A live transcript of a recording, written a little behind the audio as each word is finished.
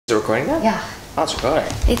it recording now? Yeah. Oh, it's recording.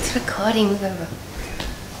 It's recording.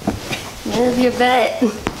 Move your butt.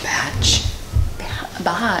 Batch.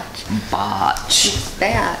 Batch. Batch.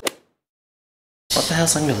 Bat. What the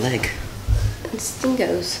hell's on your leg?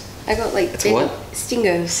 Stingos. I got like It's what?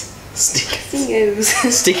 Stingos. Stingos.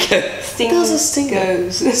 Stingos. Stingos. Those are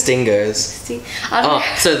stingos. Stingos. I don't know.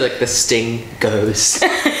 Oh, so like the sting goes.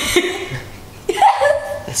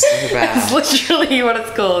 That's so bad. That's literally what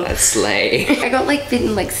it's called. That's slay. I got like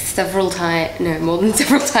bitten like several times, no, more than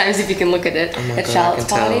several times if you can look at it, Oh my at God, Charlotte's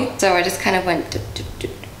I can party. tell. So I just kind of went dip, dip,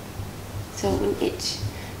 dip. So it wouldn't itch.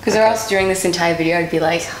 Because or else during this entire video I'd be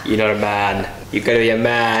like, You're not a man. You gotta be a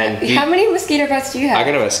man. how many mosquito bites do you have? I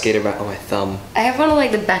got a mosquito bite on my thumb. I have one on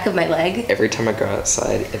like the back of my leg. Every time I go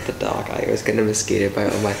outside in the dark, I always get a mosquito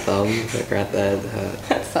bite on my thumb. Like right there, it hurt.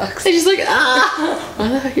 That sucks. They're just like, ah!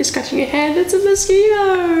 Oh, you're scratching your hand, it's a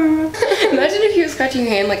mosquito! Imagine if you were scratching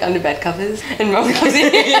your hand like under bed covers and mom comes in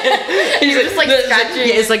and you're just like scratching.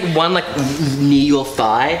 Yeah, it's like one like near your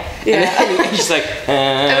thigh. Yeah. And he's like,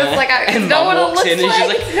 And it's like, and no mum one walks in and she's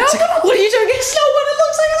like, no one what are you doing? It's not what it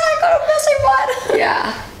looks like, I got a messy one.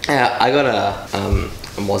 Yeah. Yeah, I got a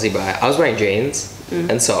mozzie bite. I was wearing jeans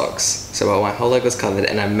and socks, so my whole leg was covered,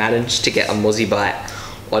 and I managed to get a mozzie bite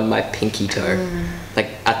on my pinky toe, like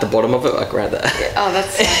at the bottom of it, like right there. Oh,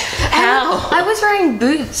 that's How? I was wearing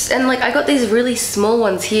boots and like I got these really small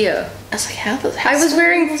ones here. I was like, how I was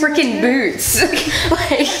wearing freaking boots.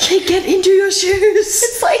 Like, get into your shoes.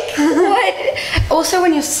 it's like, what? Also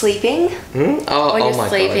when you're sleeping. Oh, When oh you're my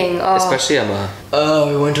sleeping, god. oh. Especially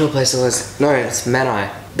we went to a place that was, no, it's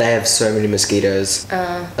Manai. They have so many mosquitoes.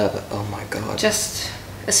 Oh my god. Just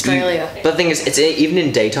Australia. But the thing is, it's even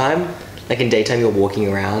in daytime. Like in daytime, you're walking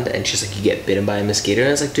around and it's just like you get bitten by a mosquito,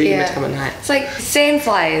 and it's like, dude, you meant to come at night. It's like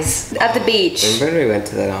sandflies at the beach. Remember when we went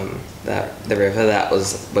to the river that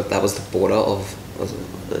was the border of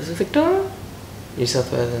was it Victoria? New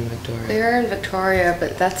South Wales and Victoria. We were in Victoria,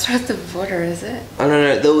 but that's not the border, is it? Oh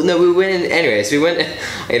no, we went in. Anyways, we went.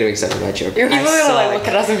 I gotta make sense of my joke. You're people gonna like look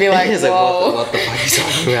at us and be like, He's whoa. like, what the fuck are you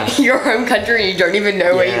talking about? Your home country, you don't even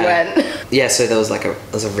know where you went. Yeah, so there was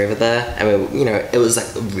a river there, and it was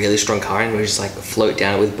like a really strong current, and we just like float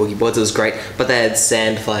down it with boogie boards. It was great, but they had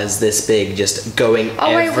sandflies this big just going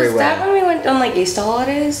Oh wait, everywhere. was that when we went on like Easter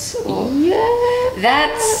holidays? Yeah.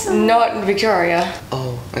 That's not Victoria.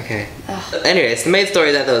 Oh, okay. Anyways, the main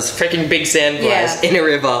story that there was freaking big sandflies in a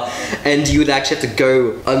river, and you would actually have to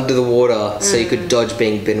go under the water so you could dodge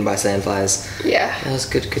being bitten by sandflies. Yeah. That was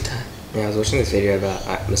good time. Yeah, I was watching this video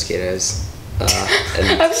about mosquitoes.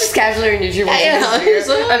 And I was just casually on YouTube watching this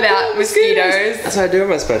video about mosquitoes. That's what I do in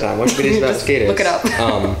my spare time, watch videos about mosquitoes. Look it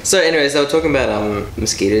up. So anyways, they were talking about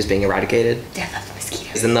mosquitoes being eradicated. Death of the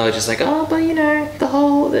mosquitoes. And they were just like, oh, but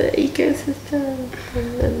the ecosystem,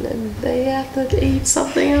 and they have to eat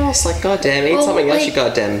something else. Like, goddamn, eat something else, you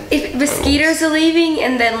goddamn. If mosquitoes are leaving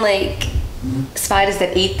and then like spiders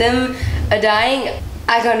that eat them are dying,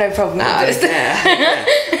 I got no problem with this. Yeah.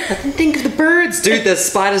 Think of the birds, dude. There's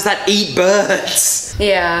spiders that eat birds.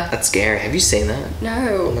 Yeah. That's scary. Have you seen that? Oh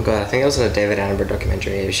No. my god, I think it was in a David Attenborough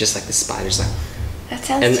documentary. It was just like the spiders like, That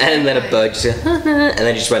sounds and then a bird just and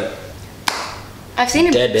then just went. I've seen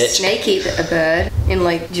a Dead bitch. snake eat a bird in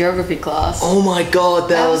like geography class. Oh my god,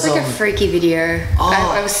 That was like a freaky video.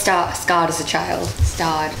 Oh. I was scarred as a child.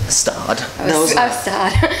 Starred. I was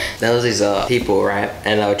starred. There was these people, right,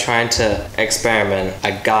 and they were trying to experiment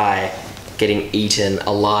a guy getting eaten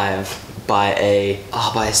alive by a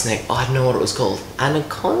snake. Oh, I don't know what it was called.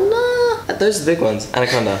 Anaconda? Those are the big ones.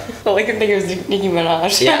 Anaconda. All I can think of is Nicki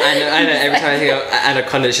Minaj. Yeah, I know. Every time I think of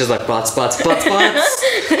anaconda, it's just like butts.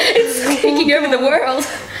 It's taking over the world.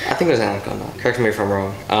 I think it was anaconda. Correct me if I'm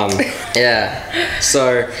wrong. Yeah.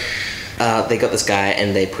 So they got this guy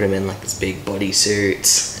and they put him in like this big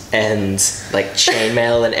bodysuit and like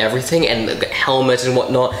chainmail and everything and the helmet and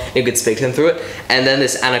whatnot. You could speak to him through it. And then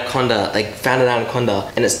this anaconda, like found an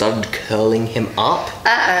anaconda and it started curling him up.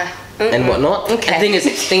 And whatnot. Okay. And the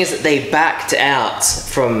thing is that they backed out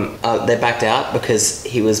from. They backed out because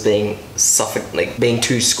he was being being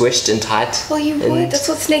too squished and tight. Well, you would. That's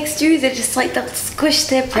what snakes do. They're just like they'll squish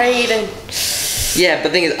their prey and. Yeah, but the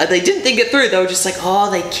thing is, they didn't think it through. They were just like, oh,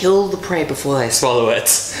 they kill the prey before they swallow it.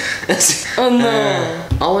 Oh no.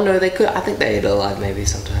 Oh no, they could. I think they eat it alive maybe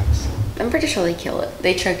sometimes. I'm pretty sure they kill it.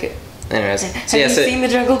 They choke it. Anyways, Have you seen The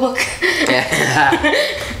Jungle Book?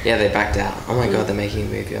 Yeah, they backed out. Oh my god, they're making a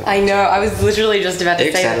movie. I know. I was was just about Are to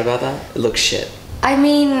you say. excited about that? It looks shit. I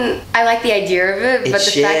mean, I like the idea of it, but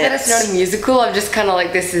It's the fact that shit. it's not a musical, I'm just kind of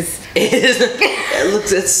like, this is.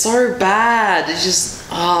 It's so bad. It's just.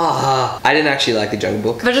 I didn't actually like the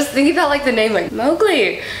Jungle Book. But just think about like the name, like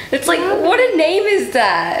Mowgli. It's like, what a name is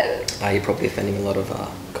that? You're probably offending a lot of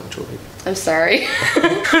cultural people. I'm sorry.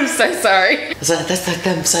 I'm so sorry. It's like, that's like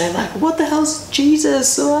them saying like, what the hell's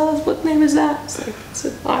Jesus? What name is that? It's like, it's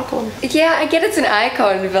an icon. Yeah, I get it's an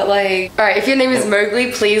icon, but like, alright, if your name is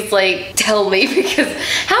Mowgli, please like tell me, because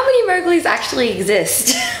how many Mowglis actually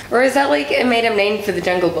exist? Or is that like a made-up name for the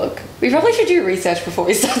Jungle Book? We probably should do research before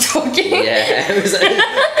we start talking. Yeah, it was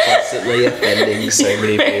constantly offending so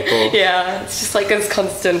many people. Yeah, it's just like it's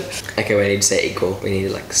constant. Okay, we need to stay equal. We need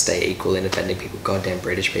to like stay equal in offending people. Goddamn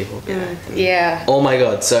British people. Yeah. Oh my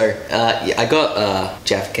god, so I got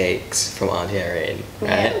Jaffa cakes from Auntie Irene.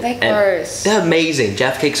 Yeah, Right? they're gross. They're amazing.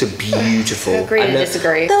 Jaffa cakes are beautiful. Agree to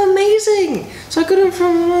disagree. They're amazing. So I got them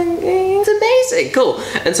from it's amazing. Cool.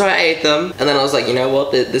 And so I ate them, and then I was like, you know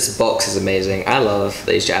what? This box is amazing. I love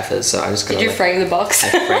these Jaffas, so I'm just gonna. Did you frame the box?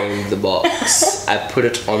 I framed the box. I put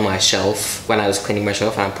it on my shelf when I was cleaning my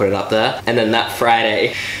shelf, and I put it up there. And then that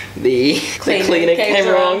Friday, the cleaner came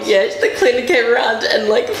around. Yeah, the cleaner came around and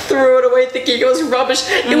like threw it away, thinking it was rubbish.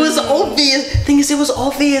 It was obvious. Thing is, it was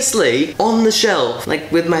obviously on the shelf,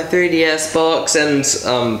 like with my 3DS box and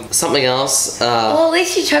something else. Well, at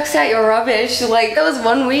least she chucks out your rubbish. Like, there was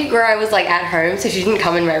one week where I was like at home, so she didn't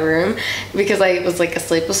come in my room because I was like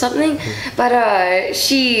asleep or something. But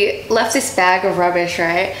she left this bag of rubbish,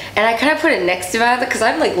 right? And I kind of put it next to her because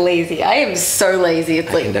I'm like lazy. I am so lazy.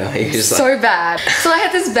 It's like so bad. So I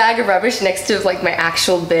had this bag of rubbish next to like my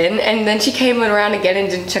actual bin, and then she came around again and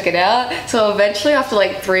didn't chuck it out. So eventually, after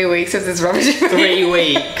like 3 weeks of this rubbish, 3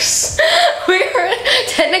 weeks. we were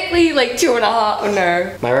technically like 2.5.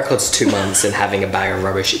 No, my record's 2 months and having a bag of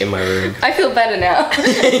rubbish in my room. I feel better now.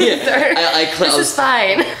 Yeah. This is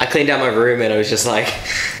fine. I cleaned out my room and I was just like,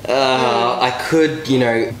 I could, you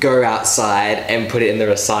know, go outside and put it in the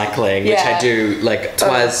recycling, which I do like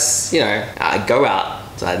twice. You know, I go out.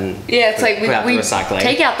 Yeah, it's like we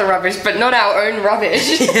take out the rubbish, but not our own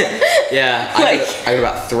rubbish. Yeah, like, I got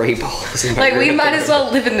about 3 bowls in my like room. we might as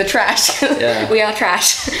well live in the trash. Yeah. We are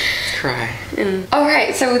trash. Cry.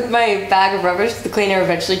 Alright, so with my bag of rubbish, the cleaner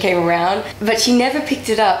eventually came around, but she never picked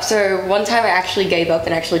it up. So one time I actually gave up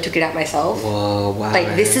and actually took it out myself. Whoa, wow.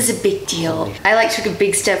 Like, this is a big deal. I like took a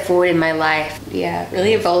big step forward in my life. Yeah,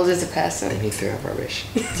 really evolved as a person. And you threw out rubbish.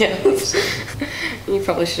 Yeah. You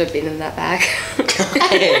probably should have been in that bag.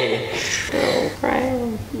 Hey. Oh,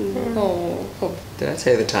 crying. Oh. Did I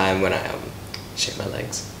tell you the time when I shaved my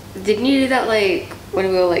legs? Didn't you do that like when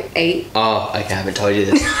we were like 8? Oh, okay, I haven't told you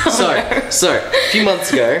this. So a few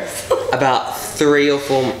months ago, about 3 or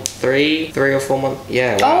 4 months.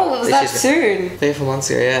 Yeah. Wow. Oh, it was that soon? 3 or 4 months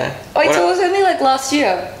ago, yeah. Wait, so it was only like last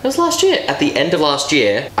year? It was last year. At the end of last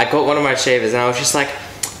year, I got one of my shavers and I was just like,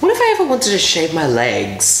 what if I ever wanted to shave my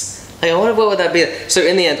legs? Like, I wonder what would that be. So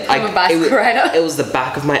in the end, it was the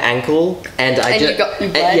back of my ankle, and you bled?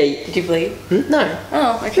 Yeah. Did you bleed? No.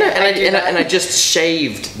 Oh, okay. No, and I just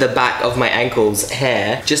shaved the back of my ankle's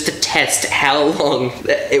hair just to test how long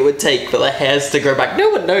it would take for the hairs to grow back. No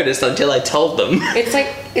one noticed until I told them. It's like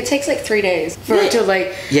it takes like 3 days for it to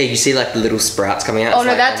like. Yeah, you see like the little sprouts coming out. Oh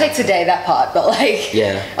no, that takes a day. That part, but like.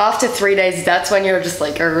 Yeah. After 3 days, that's when you're just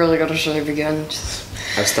like, I really gotta shave again.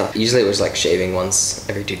 Usually it was like shaving once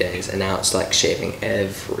every 2 days, and now it's like shaving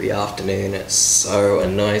every afternoon. It's so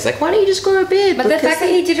annoying. It's like, why don't you just grow a beard? But the fact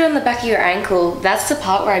that you did it on the back of your ankle, that's the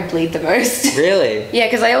part where I bleed the most. Really? Yeah,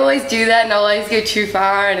 because I always do that and I always go too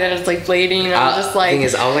far and then it's like bleeding and I'm just like, thing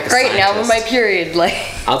is, I was like a great, scientist. now I'm on my period. Like,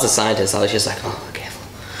 I was a scientist. I was just like, oh, careful.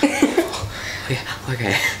 Yeah,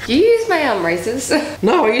 okay. Do you use my razors?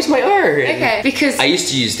 No, I use my own. Okay, because I used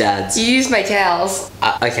to use Dad's. You use my towels.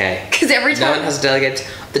 Okay. Because every time. No one has a delegate.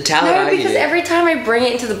 The towel No, that I use. because every time I bring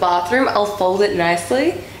it into the bathroom, I'll fold it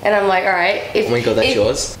nicely, and I'm like, all right. Oh my god, that's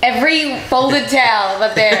yours. Every folded towel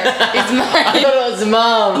that there is mine. I thought it was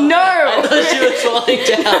Mom. No. I thought she was folding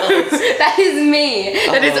towels. That is me.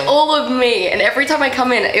 That is all of me. And every time I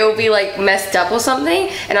come in, it will be like messed up or something,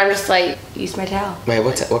 and I'm just like, use my towel. Wait,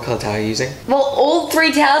 what color towel are you using? Well, all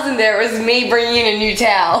 3 towels in there was me bringing in a new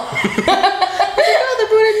towel. Oh, they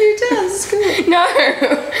brought in new towels. It's cool. No,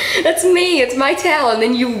 that's me. It's my towel, and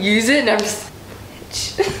then you use it, and I'm just.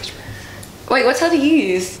 Wait, what towel do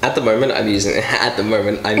you use? At the moment, I'm using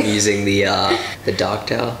the dark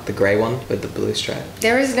towel, the grey one with the blue stripe.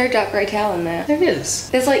 There is no dark grey towel in there. There is.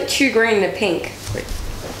 There's like 2 green and a pink. Wait.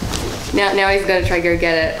 Now he's gonna try go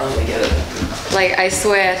get it. I'm gonna get it. Like, I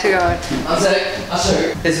swear to God. I'll show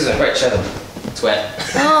you. This isn't wet, show them. It's wet.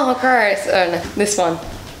 Oh, gross. Oh no, this one.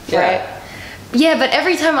 Yeah. Right. Yeah, but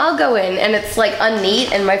every time I'll go in and it's like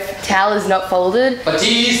unneat and my towel is not folded. But do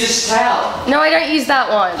you use this towel? No, I don't use that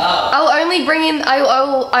one. Oh. I'll only bring in, I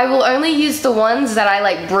will only use the ones that I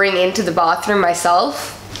like bring into the bathroom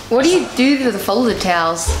myself. What do you do to the folded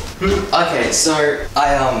towels? Okay, so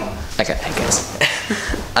okay, I guess.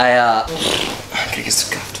 Okay, it's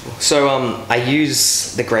comfortable. So I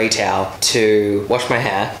use the grey towel to wash my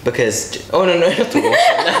hair because not to wash it.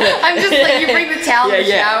 No. I'm just like, you bring the towel in the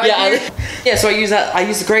shower. Yeah, so I use that. I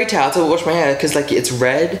use the grey towel to wash my hair because like it's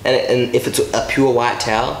red, and if it's a pure white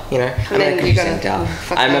towel, you know, I mean, I could use the same towel.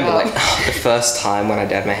 I remember like the first time when I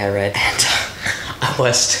dyed my hair red, and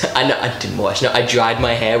I dried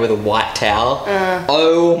my hair with a white towel.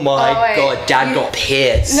 Oh my god, Dad got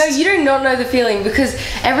pissed. No, you do not know the feeling because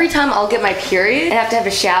every time I'll get my period and have to have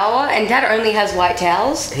a shower, and Dad only has white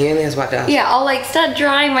towels. He only has white towels. Yeah, I'll like start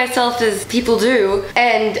drying myself as people do,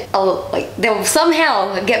 and I'll like they'll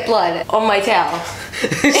somehow get blood on my towel.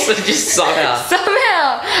 So just somehow.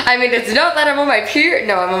 Somehow. I mean, it's not that I'm on my period.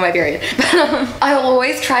 No, I'm on my period. But I'll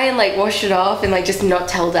always try and like wash it off and like just not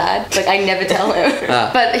tell Dad. Like I never tell him.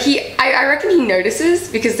 But I reckon he notices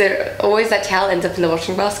because there always that towel ends up in the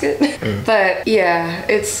washing basket. But yeah,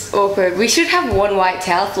 it's awkward. We should have one white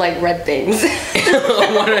towel for like red things.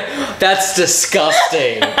 That's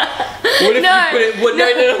disgusting. What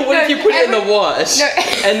if you put it in the wash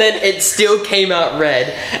and then it still came out red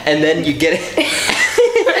and then you get it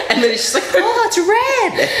and then it's just like, oh, it's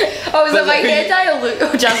red. Oh, is it my hair dye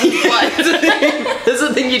or Jasmine's blood? That's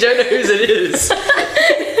the thing, you don't know whose it is.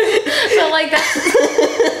 So like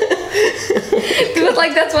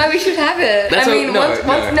that's why we should have it.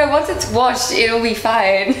 Once it's washed, it'll be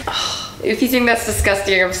fine. If you think that's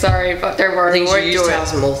disgusting, I'm sorry, but don't worry. I think you use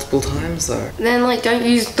towels multiple times though. Then like don't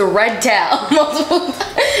use the red towel multiple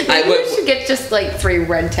times. Maybe we should get just like 3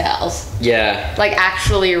 red towels. Yeah. Like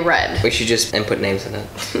actually red. We should just put names in it.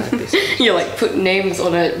 That'd be sick. You like put names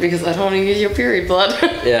on it because I don't want to use your period blood.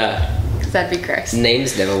 Yeah. That'd be gross.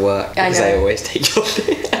 Names never work because I always take your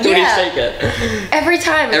take it. Every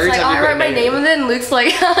time. It's like, I wrote my name and then Luke's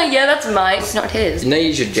like, oh, yeah, that's mine. It's not his. You know, you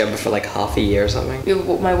used your jumper for like half a year or something.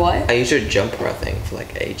 My what? I used your jumper, I think, for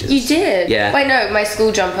like ages. You did? Yeah. Wait, no, my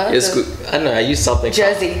school jumper. I don't know, I used something.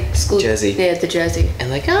 Jersey. School jersey. Yeah, the jersey. And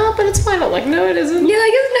like, oh, but it's fine. I'm like, no, it isn't. You're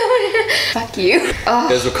like, it's not. Fuck you. Oh.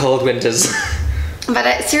 Those were cold winters.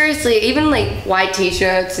 But seriously, even like white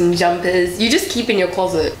t-shirts and jumpers, you just keep in your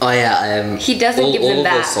closet. Oh yeah, he doesn't give them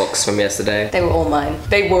that. All of those socks from yesterday. They were all mine.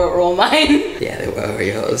 They were all mine. Yeah, they were all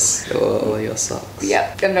yours. They were all your socks.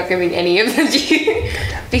 Yep, I'm not giving any of them to you.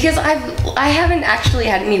 Because I haven't actually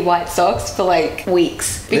had any white socks for like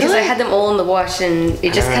weeks. Because I had them all in the wash and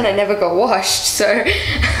it just kind of never got washed. So,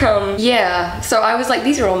 yeah. So I was like,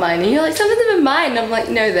 these are all mine. And you're like, some of them are mine. And I'm like,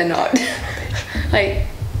 no, they're not. Like,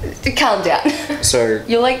 calm down. So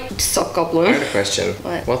you're like sock goblin. I have a question.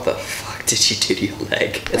 What the fuck did you do to your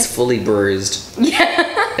leg? It's fully bruised.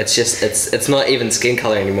 Yeah. It's just it's not even skin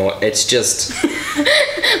color anymore. It's just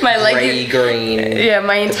my leg gray green. Yeah,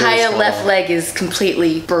 my entire left leg is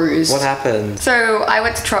completely bruised. What happened? So I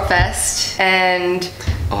went to Trot Fest and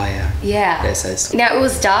oh yeah. Yeah. Yes. Now it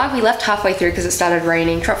was dark. We left halfway through because it started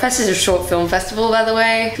raining. Trot Fest is a short film festival, by the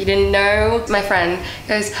way. If you didn't know, my friend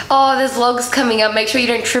goes, "Oh, there's logs coming up. Make sure you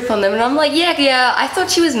don't trip on them." And I'm like, "Yeah." I thought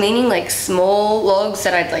she was meaning like small logs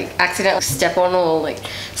that I'd like accidentally step on or like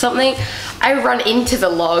something. I run into the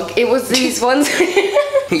log. It was these ones.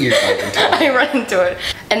 You run into it. I run into it,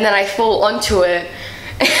 and then I fall onto it,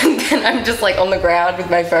 and then I'm just like on the ground with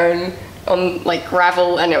my phone on like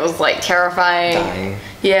gravel, and it was like terrifying. Dying.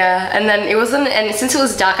 Yeah, and then it wasn't, and since it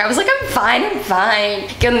was dark, I was like, I'm fine.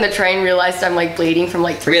 Get on the train, realized I'm like bleeding from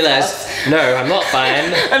like 3 shots. No, I'm not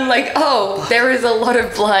fine. I'm like, oh, there is a lot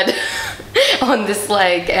of blood on this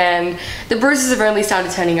leg, and the bruises have only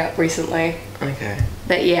started turning up recently. Okay.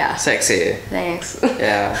 But yeah. Sexy. Thanks.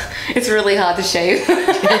 Yeah. It's really hard to shave.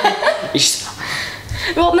 You just...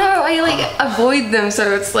 Well, no, I like avoid them,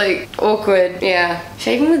 so it's like awkward. Yeah.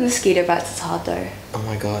 Shaving with mosquito bites is hard though. Oh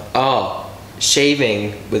my god. Oh,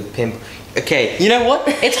 shaving with pimp. Okay, you know what?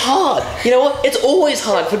 It's hard. You know what? It's always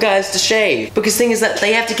hard for guys to shave because the thing is that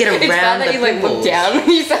they have to get around it's bad that the you like look down when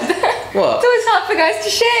you said that. What? It's always hard for guys to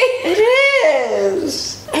shave. It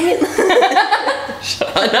is. I mean,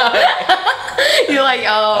 shut up. You're like,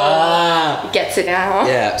 oh, gets it now.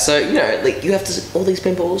 Yeah. So you know, like you have to all these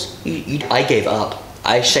pimples. I gave up.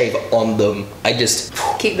 Yeah. shave on them. I just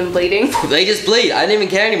Keep them bleeding. they just bleed. I don't even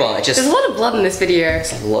care anymore. It just There's a lot of blood in this video.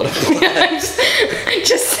 a lot of blood.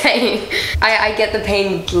 just saying. I get the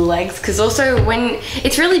pain with the legs because also when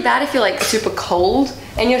it's really bad if you're like super cold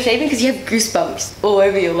and you're shaving because you have goosebumps all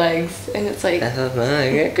over your legs and it's like I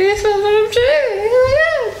get goosebumps when I'm shaving.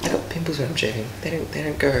 I got pimples when I'm shaving. They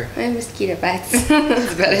don't go. I have mosquito bites.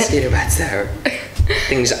 That's about it. Mosquito bites there.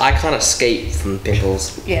 Things I can't escape from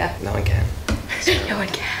pimples. Yeah. No one can. So. No one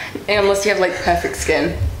can. Unless you have like perfect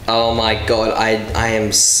skin. Oh my god,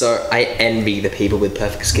 I envy the people with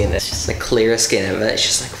perfect skin. It's just the clearest skin ever. It's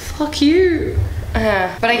just like, fuck you.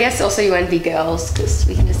 But I guess also you envy girls because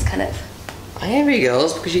we can just kind of. I envy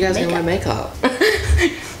girls because you guys don't wear makeup.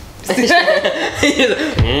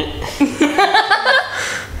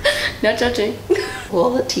 Not judging.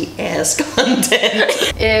 Quality ass content.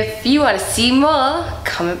 If you want to see more,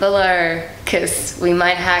 comment below because we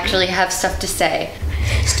might actually have stuff to say.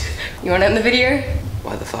 You want to end the video?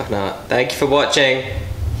 Why the fuck not? Thank you for watching.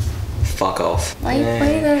 Fuck off. Why you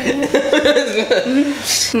play that?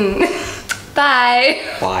 Bye.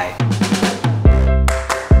 Bye.